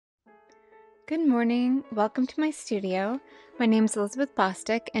Good morning, welcome to my studio. My name is Elizabeth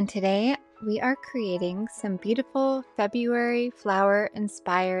Bostick, and today we are creating some beautiful February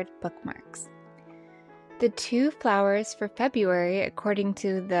flower-inspired bookmarks. The two flowers for February, according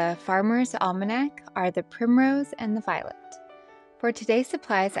to the Farmer's Almanac, are the primrose and the violet. For today's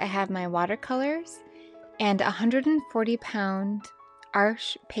supplies, I have my watercolors and 140-pound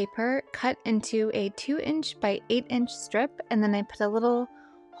arch paper cut into a 2-inch by 8-inch strip, and then I put a little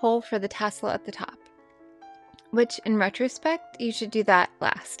hole for the tassel at the top, which in retrospect, you should do that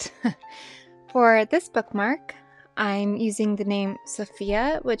last. For this bookmark, I'm using the name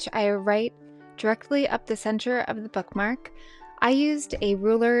Sophia, which I write directly up the center of the bookmark. I used a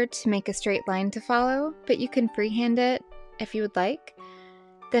ruler to make a straight line to follow, but you can freehand it if you would like.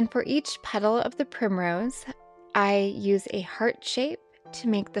 Then for each petal of the primrose, I use a heart shape to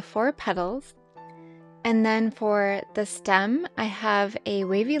make the 4 petals. And then for the stem, I have a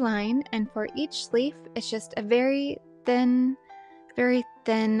wavy line, and for each leaf, it's just a very thin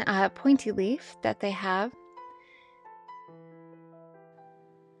pointy leaf that they have.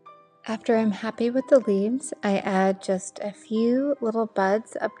 After I'm happy with the leaves, I add just a few little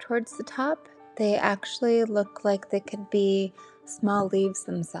buds up towards the top. They actually look like they could be small leaves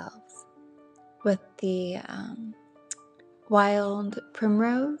themselves. With the wild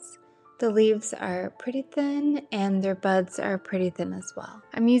primrose, the leaves are pretty thin and their buds are pretty thin as well.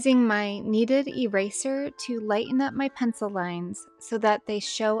 I'm using my kneaded eraser to lighten up my pencil lines so that they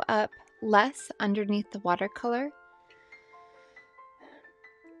show up less underneath the watercolor.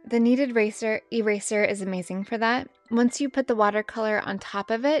 The kneaded eraser is amazing for that. Once you put the watercolor on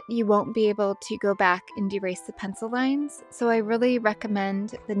top of it, you won't be able to go back and erase the pencil lines. So I really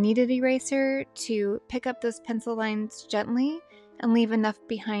recommend the kneaded eraser to pick up those pencil lines gently and leave enough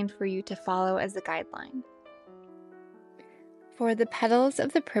behind for you to follow as a guideline. For the petals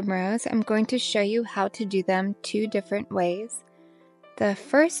of the primrose, I'm going to show you how to do them 2 different ways. The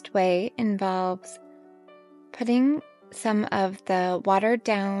first way involves putting some of the watered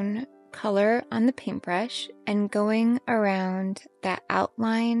down color on the paintbrush and going around the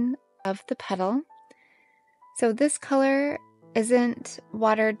outline of the petal. So this color isn't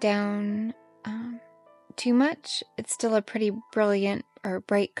watered down too much. It's still a pretty brilliant or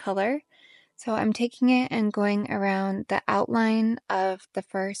bright color. So I'm taking it and going around the outline of the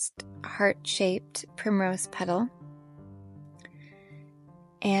first heart-shaped primrose petal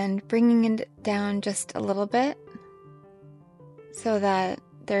and bringing it down just a little bit so that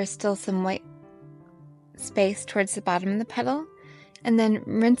there's still some white space towards the bottom of the petal, and then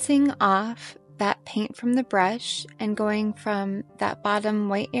rinsing off that paint from the brush and going from that bottom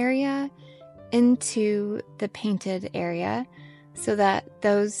white area into the painted area so that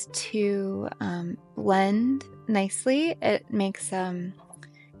those two blend nicely. It makes kind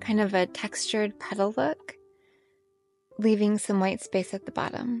of a textured petal look, leaving some white space at the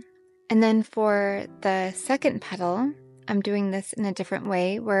bottom. And then for the second petal, I'm doing this in a different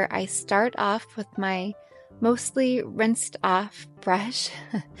way where I start off with my mostly rinsed off brush.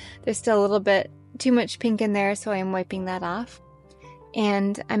 There's still a little bit too much pink in there, so I'm wiping that off.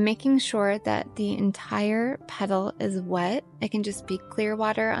 And I'm making sure that the entire petal is wet. It can just be clear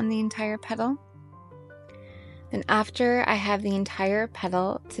water on the entire petal. Then after I have the entire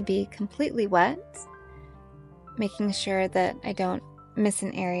petal to be completely wet, making sure that I don't miss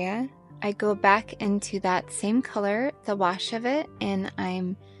an area, I go back into that same color, the wash of it, and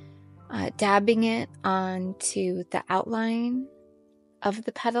I'm dabbing it onto the outline of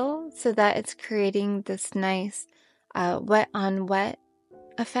the petal so that it's creating this nice wet on wet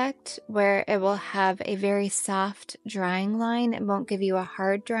effect where it will have a very soft drying line. It won't give you a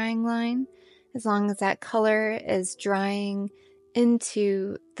hard drying line as long as that color is drying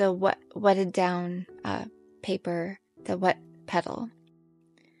into the wetted down paper, the wet petal.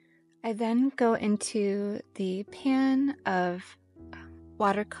 I then go into the pan of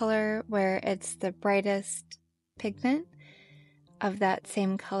watercolor where it's the brightest pigment of that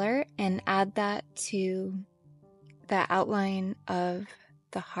same color and add that to the outline of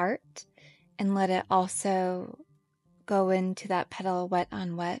the heart and let it also go into that petal wet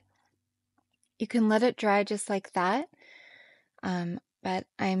on wet. You can let it dry just like that, but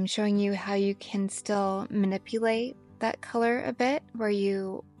I'm showing you how you can still manipulate that color a bit where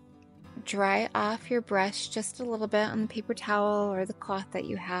you dry off your brush just a little bit on the paper towel or the cloth that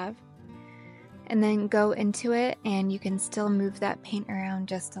you have, and then go into it, and you can still move that paint around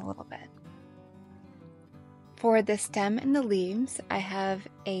just a little bit. For the stem and the leaves, I have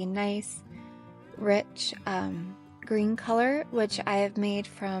a nice rich green color, which I have made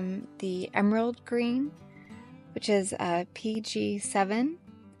from the emerald green, which is PG7,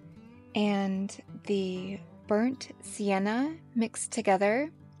 and the burnt sienna mixed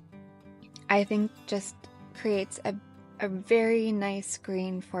together, I think just creates a very nice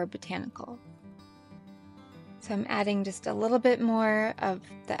green for botanical. So I'm adding just a little bit more of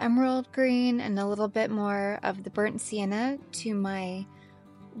the emerald green and a little bit more of the burnt sienna to my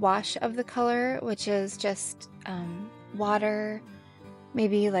wash of the color, which is just water,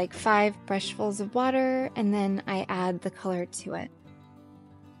 maybe like 5 brushfuls of water, and then I add the color to it.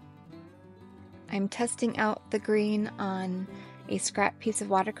 I'm testing out the green on a scrap piece of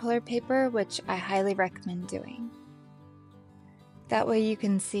watercolor paper, which I highly recommend doing. That way you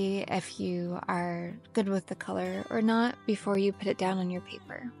can see if you are good with the color or not before you put it down on your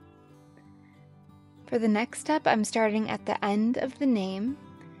paper. For the next step, I'm starting at the end of the name,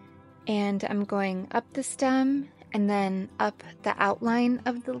 and I'm going up the stem and then up the outline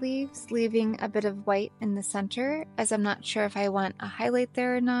of the leaves, leaving a bit of white in the center, as I'm not sure if I want a highlight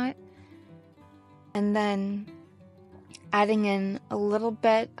there or not. And then adding in a little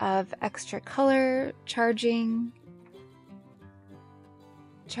bit of extra color, charging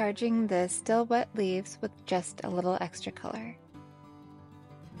the still wet leaves with just a little extra color.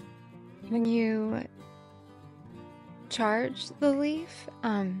 When you charge the leaf,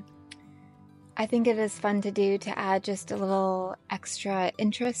 I think it is fun to do to add just a little extra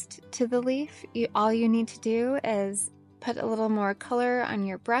interest to the leaf. All you need to do is put a little more color on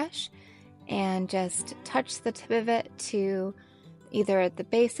your brush and just touch the tip of it to either at the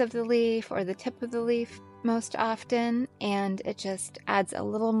base of the leaf or the tip of the leaf most often, and it just adds a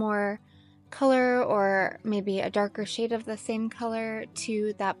little more color or maybe a darker shade of the same color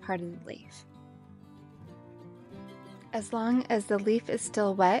to that part of the leaf. As long as the leaf is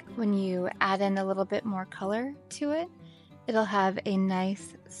still wet, when you add in a little bit more color to it, it'll have a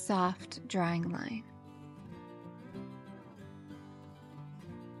nice soft drawing line.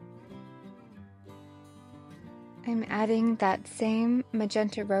 I'm adding that same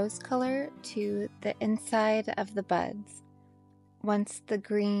magenta rose color to the inside of the buds once the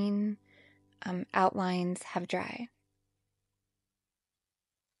green outlines have dried.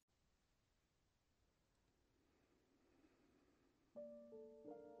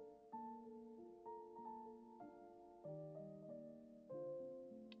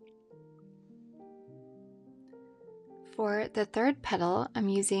 For the third petal, I'm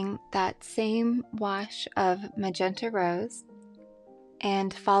using that same wash of magenta rose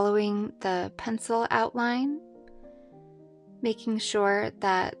and following the pencil outline, making sure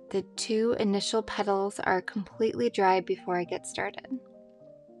that the 2 initial petals are completely dry before I get started.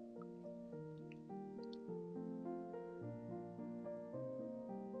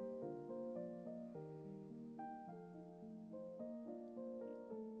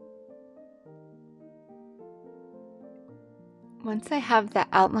 Once I have the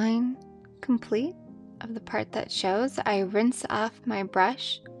outline complete of the part that shows, I rinse off my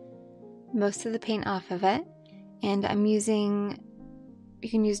brush, most of the paint off of it, and you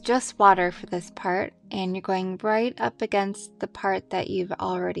can use just water for this part, and you're going right up against the part that you've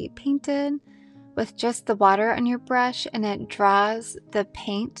already painted with just the water on your brush, and it draws the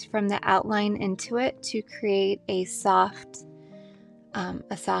paint from the outline into it to create a soft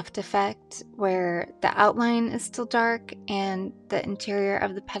effect where the outline is still dark and the interior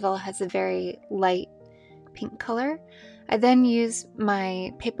of the petal has a very light pink color. I then use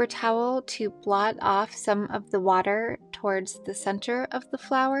my paper towel to blot off some of the water towards the center of the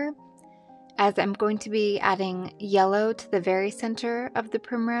flower, as I'm going to be adding yellow to the very center of the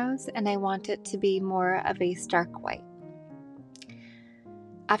primrose, and I want it to be more of a stark white.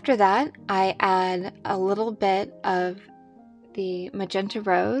 After that, I add a little bit of the magenta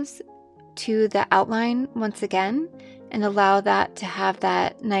rose to the outline once again and allow that to have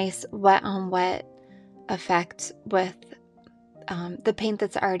that nice wet on wet effect with the paint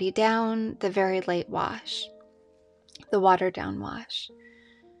that's already down, the very light wash, the watered down wash.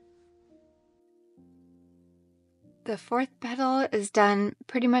 The 4th petal is done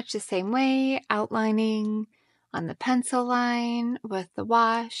pretty much the same way, outlining on the pencil line with the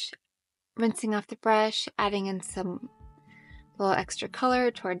wash, rinsing off the brush, adding in some little extra color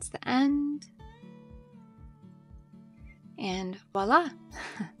towards the end, and voila!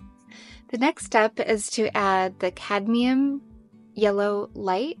 The next step is to add the cadmium yellow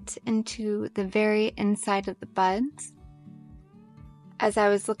light into the very inside of the buds. As I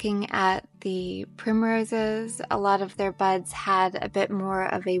was looking at the primroses, a lot of their buds had a bit more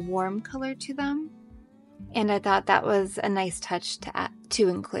of a warm color to them, and I thought that was a nice touch to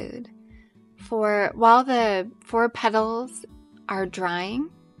include. While the 4 petals are drying,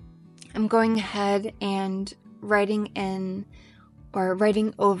 I'm going ahead and writing in or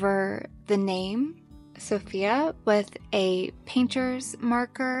writing over the name Sophia with a painter's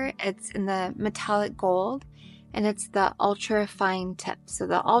marker. It's in the metallic gold, and it's the ultra fine tip. So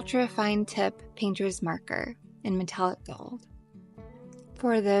the ultra fine tip painter's marker in metallic gold.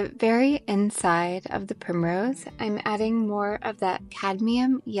 For the very inside of the Primrose, I'm adding more of that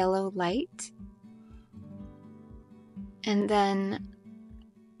cadmium yellow light. And then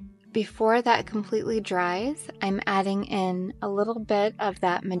before that completely dries, I'm adding in a little bit of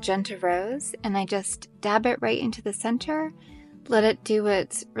that magenta rose, and I just dab it right into the center, let it do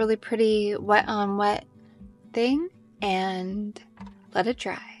its really pretty wet on wet thing, and let it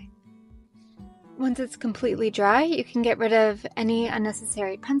dry. Once it's completely dry, you can get rid of any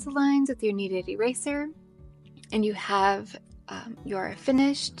unnecessary pencil lines with your kneaded eraser, and you have your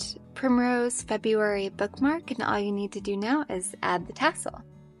finished Primrose February bookmark, and all you need to do now is add the tassel.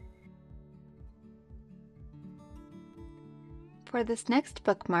 For this next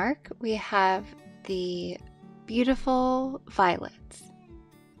bookmark, we have the beautiful violets.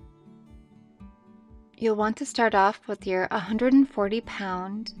 You'll want to start off with your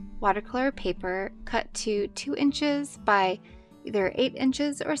 140-pound watercolor paper cut to 2 inches by either 8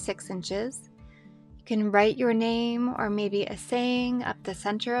 inches or 6 inches. You can write your name or maybe a saying up the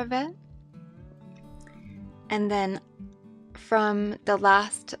center of it. And then from the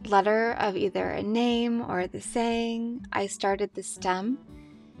last letter of either a name or the saying, I started the stem.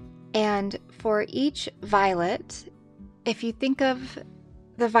 And for each violet, if you think of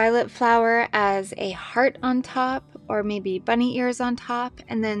the violet flower as a heart on top, or maybe bunny ears on top,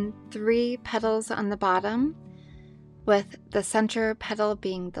 and then 3 petals on the bottom, with the center petal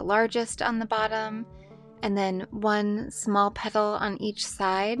being the largest on the bottom, and then 1 small petal on each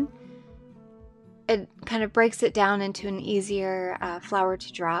side, it kind of breaks it down into an easier flower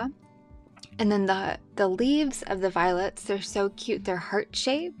to draw. And then the leaves of the violets, they're so cute, they're heart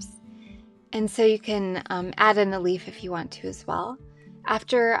shapes. And so you can add in a leaf if you want to as well.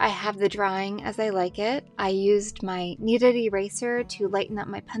 After I have the drawing as I like it, I used my kneaded eraser to lighten up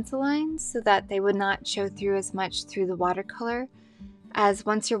my pencil lines so that they would not show through as much through the watercolor, as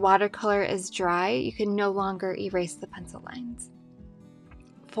once your watercolor is dry, you can no longer erase the pencil lines.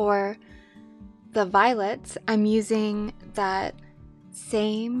 For the violets, I'm using that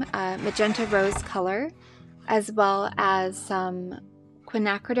same magenta rose color, as well as some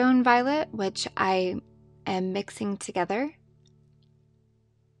quinacridone violet, which I am mixing together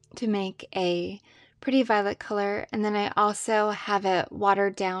to make a pretty violet color. And then I also have it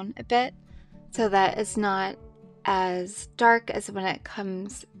watered down a bit so that it's not as dark as when it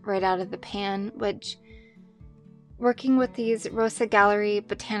comes right out of the pan, which, working with these Rosa Gallery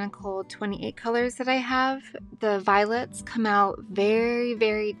Botanical 28 colors that I have, the violets come out very,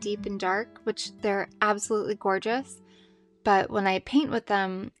 very deep and dark, which they're absolutely gorgeous. But when I paint with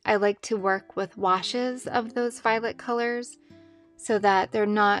them, I like to work with washes of those violet colors so that they're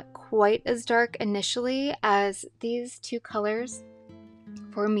not quite as dark initially as these 2 colors.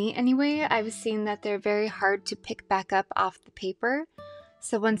 For me anyway, I've seen that they're very hard to pick back up off the paper.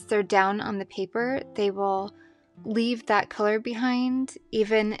 So once they're down on the paper, they will leave that color behind,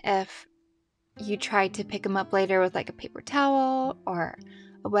 even if you try to pick them up later with like a paper towel or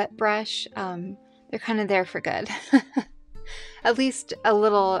a wet brush. They're kind of there for good. At least a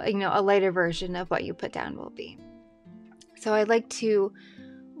little, a lighter version of what you put down will be. So I like to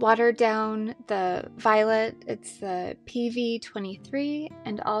water down the violet. It's the PV23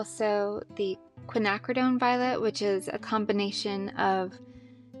 and also the quinacridone violet, which is a combination of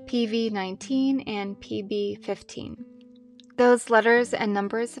PV19 and PB15. Those letters and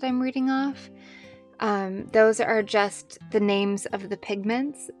numbers that I'm reading off, those are just the names of the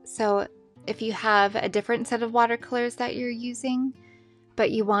pigments. So if you have a different set of watercolors that you're using,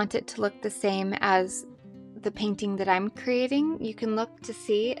 but you want it to look the same as the painting that I'm creating, you can look to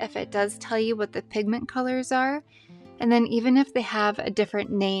see if it does tell you what the pigment colors are. And then even if they have a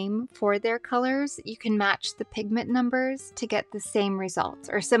different name for their colors, you can match the pigment numbers to get the same results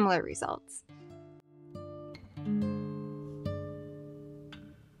or similar results.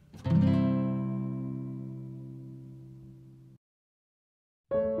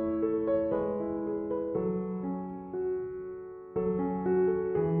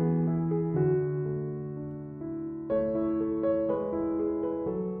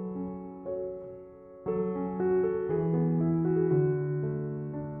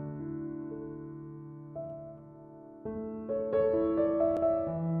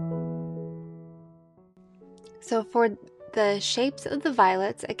 So for the shapes of the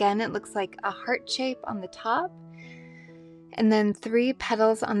violets, again, it looks like a heart shape on the top, and then 3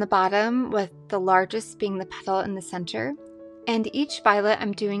 petals on the bottom, with the largest being the petal in the center. And each violet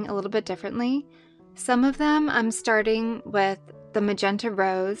I'm doing a little bit differently. Some of them I'm starting with the magenta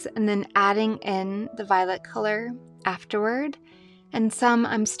rose and then adding in the violet color afterward. And some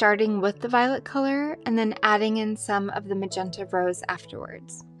I'm starting with the violet color and then adding in some of the magenta rose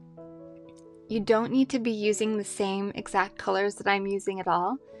afterwards. You don't need to be using the same exact colors that I'm using at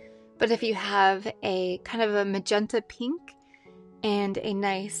all, but if you have a kind of a magenta pink and a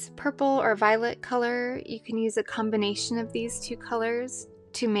nice purple or violet color, you can use a combination of these two colors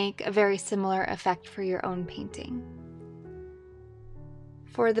to make a very similar effect for your own painting.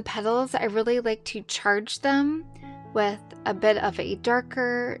 For the petals, I really like to charge them with a bit of a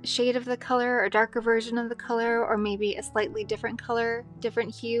darker shade of the color or darker version of the color, or maybe a slightly different color,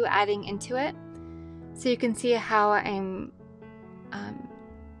 different hue adding into it. So you can see how I'm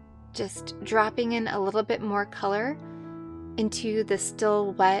just dropping in a little bit more color into the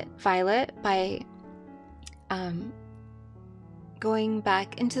still wet violet by going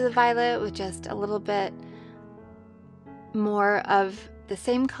back into the violet with just a little bit more of the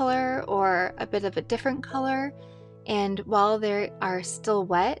same color or a bit of a different color. And while they are still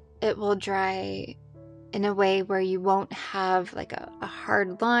wet, it will dry in a way where you won't have like a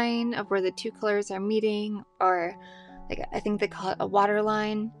hard line of where the two colors are meeting, or like I think they call it a water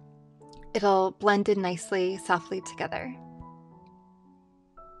line. It'll blend in nicely, softly together.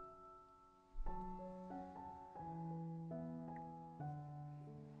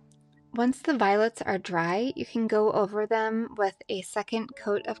 Once the violets are dry, you can go over them with a second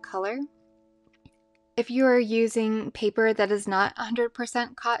coat of color. If you are using paper that is not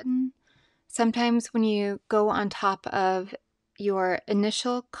 100% cotton, sometimes when you go on top of your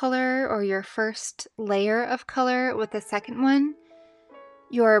initial color or your first layer of color with the second one,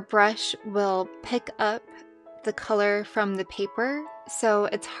 your brush will pick up the color from the paper, so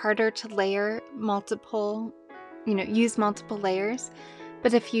it's harder to layer multiple, use multiple layers.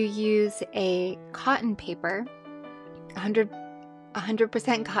 But if you use a cotton paper,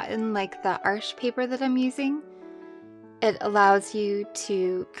 100% cotton, like the Arch paper that I'm using, it allows you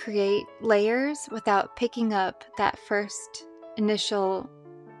to create layers without picking up that first initial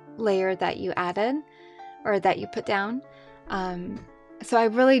layer that you added or that you put down. So I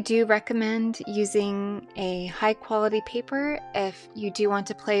really do recommend using a high quality paper if you do want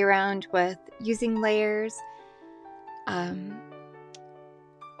to play around with using layers,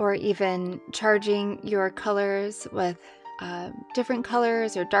 or even charging your colors with different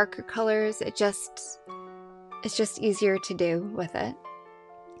colors or darker colors. It's just easier to do with it.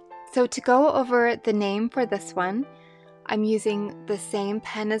 So to go over the name for this one, I'm using the same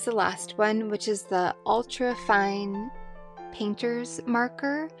pen as the last one, which is the Ultra Fine Painter's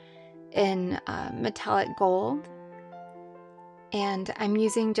Marker in metallic gold. And I'm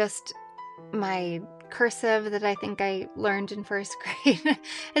using just my cursive that I think I learned in first grade.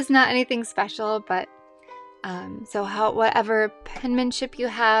 It's not anything special, but so whatever penmanship you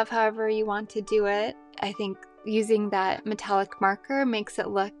have, however you want to do it, I think using that metallic marker makes it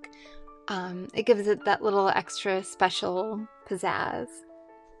look, it gives it that little extra special pizzazz.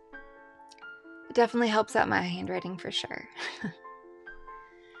 It definitely helps out my handwriting for sure.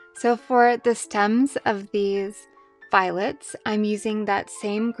 So for the stems of these violets, I'm using that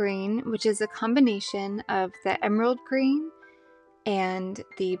same green, which is a combination of the emerald green and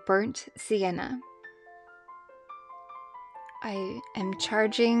the burnt sienna. I am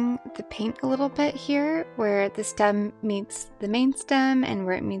charging the paint a little bit here where the stem meets the main stem and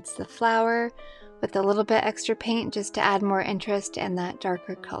where it meets the flower, with a little bit extra paint just to add more interest and that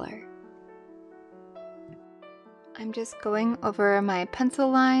darker color. I'm just going over my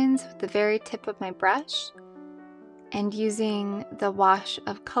pencil lines with the very tip of my brush and using the wash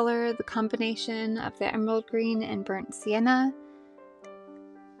of color, the combination of the emerald green and burnt sienna,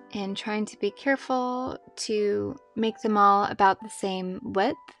 and trying to be careful to make them all about the same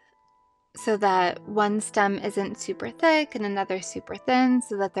width so that one stem isn't super thick and another super thin,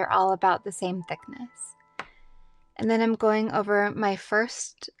 so that they're all about the same thickness. And then I'm going over my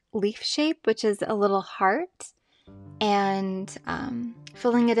first leaf shape, which is a little heart, and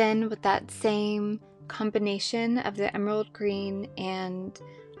filling it in with that same combination of the emerald green and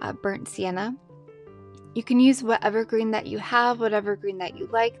burnt sienna. You can use whatever green that you have, whatever green that you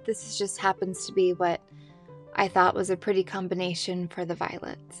like. This just happens to be what I thought was a pretty combination for the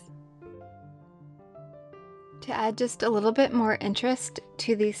violets. To add just a little bit more interest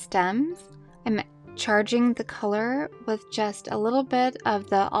to these stems, I'm charging the color with just a little bit of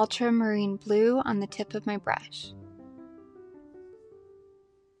the ultramarine blue on the tip of my brush.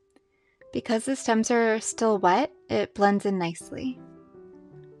 Because the stems are still wet, it blends in nicely.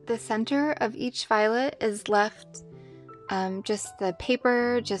 The center of each violet is left just the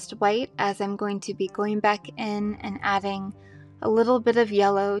paper, just white, as I'm going to be going back in and adding a little bit of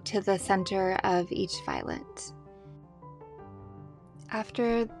yellow to the center of each violet.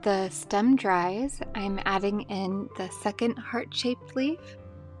 After the stem dries, I'm adding in the second heart-shaped leaf.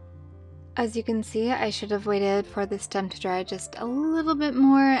 As you can see, I should have waited for the stem to dry just a little bit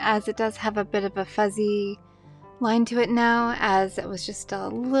more, as it does have a bit of a fuzzy line to it now, as it was just a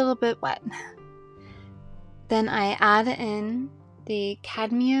little bit wet. Then I add in the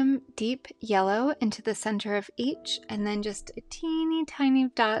cadmium deep yellow into the center of each, and then just a teeny tiny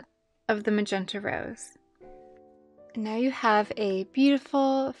dot of the magenta rose. And now you have a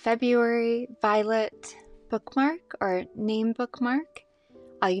beautiful February violet bookmark, or name bookmark.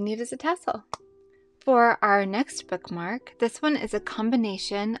 All you need is a tassel. For our next bookmark, this one is a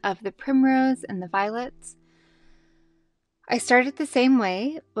combination of the primrose and the violets. I started the same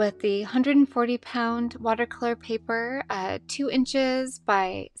way with the 140-pound watercolor paper, 2 inches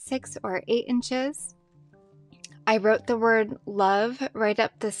by 6 or 8 inches. I wrote the word love right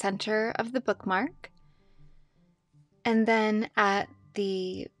up the center of the bookmark. And then at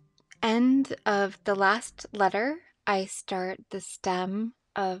the end of the last letter, I start the stem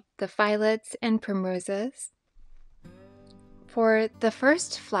of the violets and primroses. For the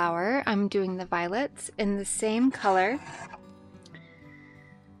first flower, I'm doing the violets in the same color,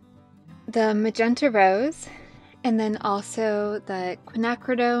 the magenta rose, and then also the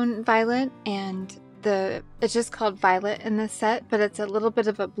quinacridone violet, and it's just called violet in this set, but it's a little bit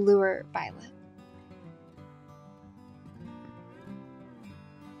of a bluer violet.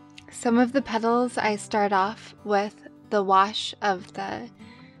 Some of the petals I start off with the wash of the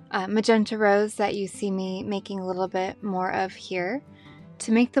magenta rose that you see me making a little bit more of here.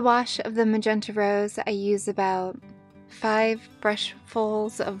 To make the wash of the magenta rose, I use about 5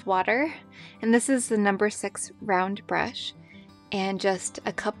 brushfuls of water, and this is the number 6 round brush, and just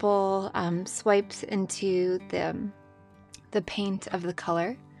a couple swipes into the paint of the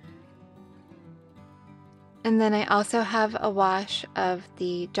color. And then I also have a wash of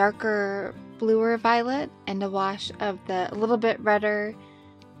the darker bluer violet and a wash of the a little bit redder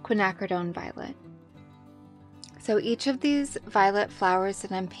quinacridone violet. So each of these violet flowers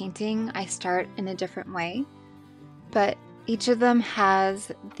that I'm painting, I start in a different way, but each of them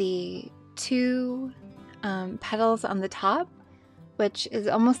has the 2 petals on the top, which is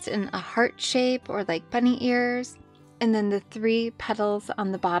almost in a heart shape or like bunny ears, and then the 3 petals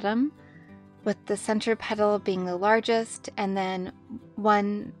on the bottom, with the center petal being the largest, and then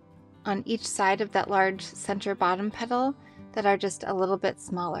 1 on each side of that large center bottom petal that are just a little bit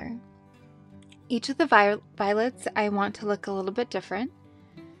smaller. Each of the violets I want to look a little bit different.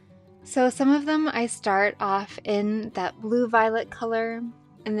 So some of them I start off in that blue violet color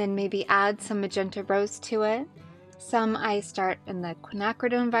and then maybe add some magenta rose to it. Some I start in the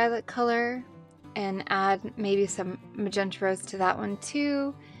quinacridone violet color and add maybe some magenta rose to that one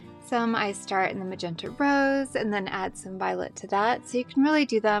too. Some I start in the magenta rose and then add some violet to that. So you can really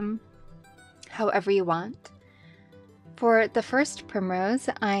do them however you want. For the first primrose,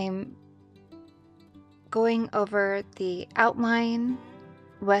 I'm going over the outline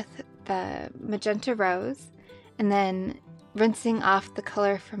with the magenta rose and then rinsing off the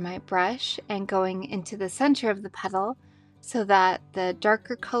color from my brush and going into the center of the petal so that the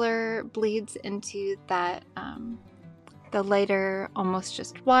darker color bleeds into that the lighter, almost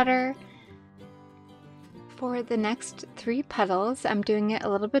just water. For the next 3 petals, I'm doing it a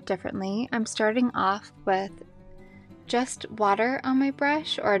little bit differently. I'm starting off with just water on my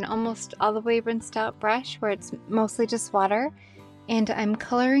brush, or an almost all the way rinsed out brush where it's mostly just water, and I'm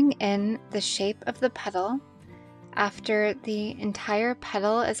coloring in the shape of the petal. After the entire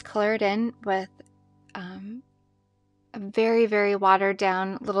petal is colored in with a very, very watered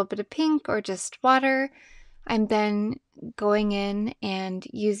down little bit of pink or just water, I'm then going in and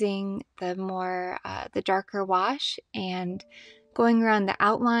using the darker wash and going around the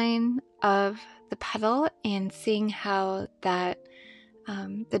outline of the petal and seeing how that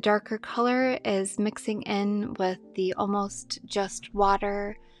the darker color is mixing in with the almost just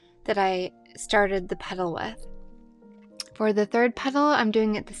water that I started the petal with. For the third petal, I'm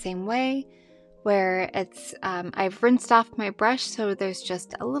doing it the same way, where it's I've rinsed off my brush, so there's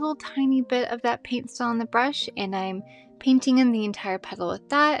just a little tiny bit of that paint still on the brush, and I'm painting in the entire petal with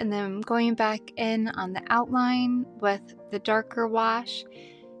that, and then I'm going back in on the outline with the darker wash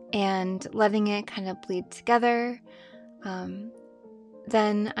and letting it kind of bleed together.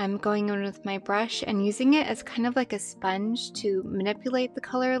 Then I'm going in with my brush and using it as kind of like a sponge to manipulate the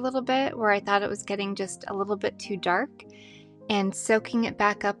color a little bit where I thought it was getting just a little bit too dark, and soaking it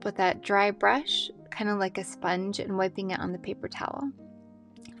back up with that dry brush kind of like a sponge and wiping it on the paper towel.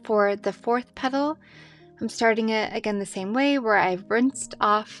 For the fourth petal, I'm starting it again the same way, where I've rinsed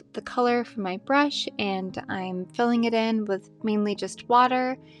off the color from my brush and I'm filling it in with mainly just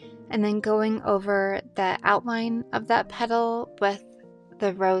water, and then going over the outline of that petal with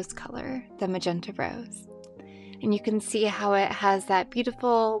the rose color, the magenta rose. And you can see how it has that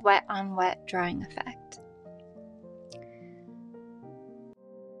beautiful wet on wet drawing effect.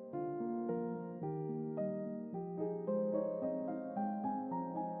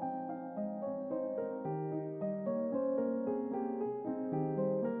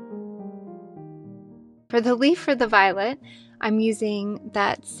 For the leaf for the violet, I'm using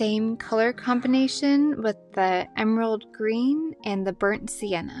that same color combination with the emerald green and the burnt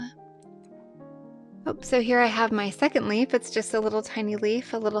sienna. Oh, so here I have my second leaf. It's just a little tiny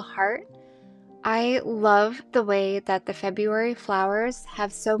leaf, a little heart. I love the way that the February flowers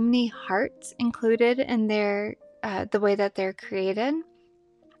have so many hearts included in their the way that they're created.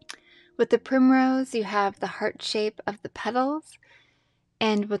 With the primrose, you have the heart shape of the petals.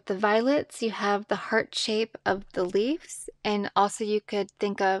 And with the violets, you have the heart shape of the leaves, and also you could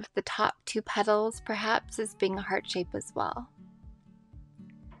think of the top two petals perhaps as being a heart shape as well.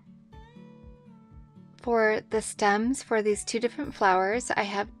 For the stems for these two different flowers, I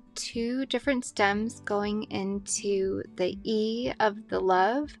have two different stems going into the E of the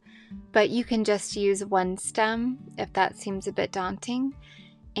love, but you can just use one stem if that seems a bit daunting.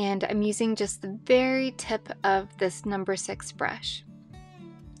 And I'm using just the very tip of this number 6 brush.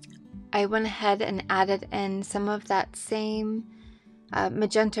 I went ahead and added in some of that same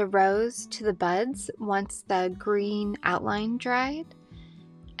magenta rose to the buds once the green outline dried.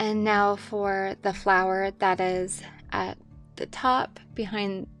 And now for the flower that is at the top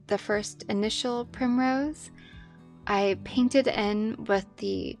behind the first initial primrose, I painted in with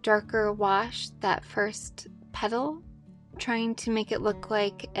the darker wash that first petal, trying to make it look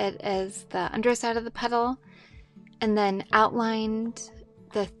like it is the underside of the petal, and then outlined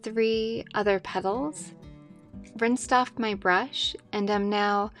the 3 other petals, rinsed off my brush, and I'm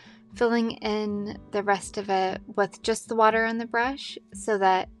now filling in the rest of it with just the water on the brush so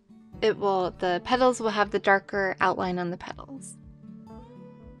that the petals will have the darker outline on the petals.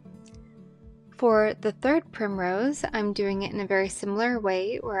 For the third primrose, I'm doing it in a very similar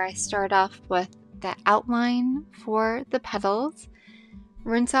way, where I start off with the outline for the petals,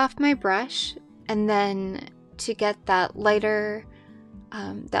 rinse off my brush, and then to get that lighter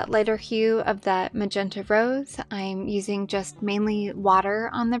hue of that magenta rose, I'm using just mainly water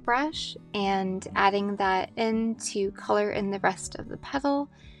on the brush and adding that in to color in the rest of the petal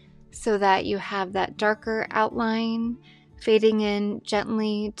so that you have that darker outline fading in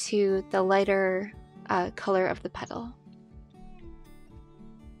gently to the lighter color of the petal.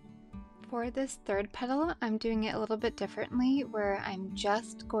 For this third petal, I'm doing it a little bit differently, where I'm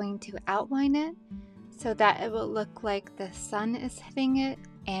just going to outline it so that it will look like the sun is hitting it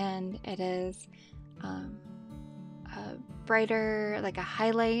and it is a brighter, like a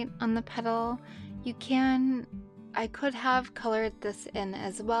highlight on the petal. I could have colored this in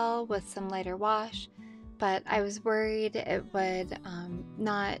as well with some lighter wash, but I was worried it would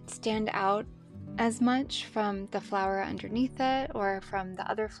not stand out as much from the flower underneath it or from the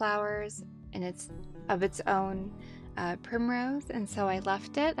other flowers of its own primrose, and so I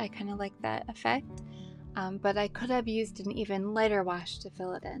left it. I kind of like that effect. But I could have used an even lighter wash to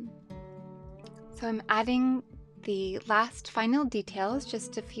fill it in. So I'm adding the last final details,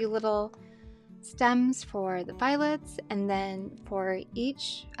 just a few little stems for the violets, and then for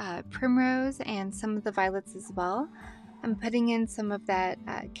each primrose and some of the violets as well, I'm putting in some of that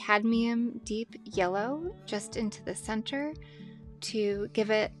cadmium deep yellow just into the center to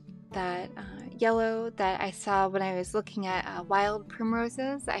give it that yellow that I saw when I was looking at wild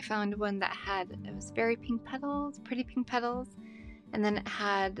primroses. I found one that it was very pink petals, pretty pink petals, and then it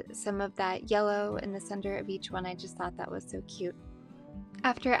had some of that yellow in the center of each one. I just thought that was so cute.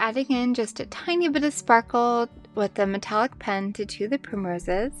 After adding in just a tiny bit of sparkle with a metallic pen to 2 of the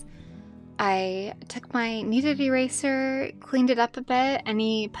primroses, I took my kneaded eraser, cleaned it up a bit.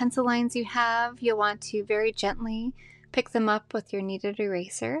 Any pencil lines you have, you'll want to very gently pick them up with your kneaded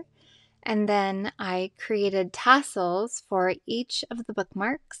eraser. And then I created tassels for each of the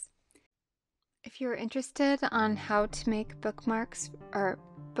bookmarks. If you're interested on how to make bookmarks or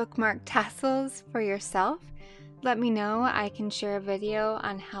bookmark tassels for yourself, let me know. I can share a video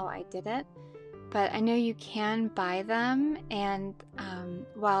on how I did it. But I know you can buy them, and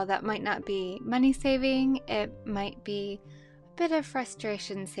while that might not be money saving, it might be a bit of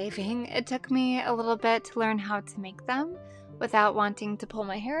frustration saving. It took me a little bit to learn how to make them, without wanting to pull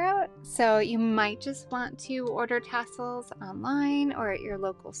my hair out. So you might just want to order tassels online or at your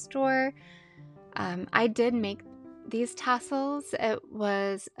local store. I did make these tassels. It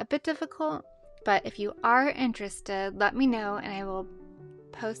was a bit difficult, but if you are interested, let me know and I will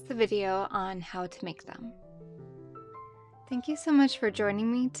post the video on how to make them. Thank you so much for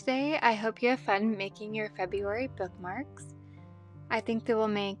joining me today. I hope you have fun making your February bookmarks. I think they will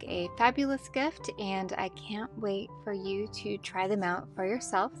make a fabulous gift and I can't wait for you to try them out for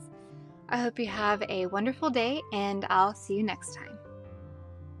yourselves. I hope you have a wonderful day and I'll see you next time.